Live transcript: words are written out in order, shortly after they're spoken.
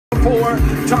of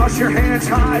 4, toss your hands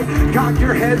high, cock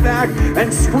your head back,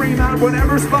 and scream out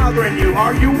whatever's bothering you.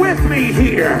 Are you with me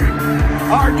here?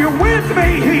 Are you with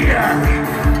me here?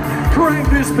 Crank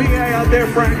this PA out there,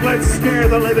 Frank. Let's scare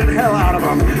the living hell out of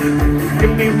them.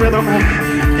 Give me rhythm.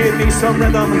 Give me some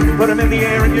rhythm. Put them in the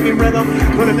air and give me rhythm.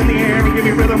 Put them in the air and give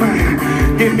me rhythm.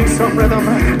 Give me some rhythm.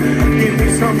 Give me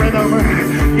some rhythm.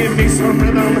 Give me some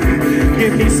rhythm.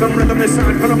 Give me some rhythm this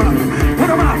time. Put them up. Put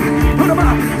them up. Put them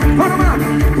up. Put them up.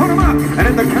 Put them up. And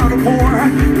at the count of 4,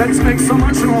 let's make so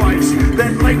much noise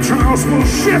that Lake Charles will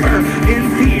shiver in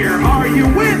fear. Are you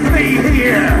with me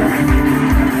here?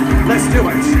 Let's do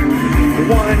it. 1,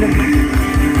 2, 1,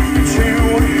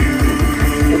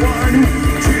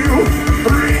 2,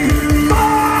 3, 4.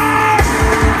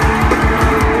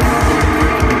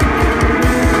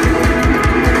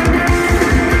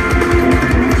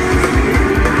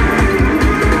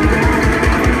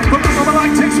 The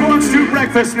light takes lunch to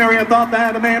breakfast, and I thought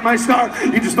that a man might start.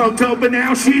 You just smoked dope, but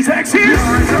now she's ex here.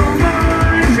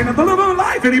 She not the love of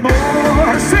life anymore.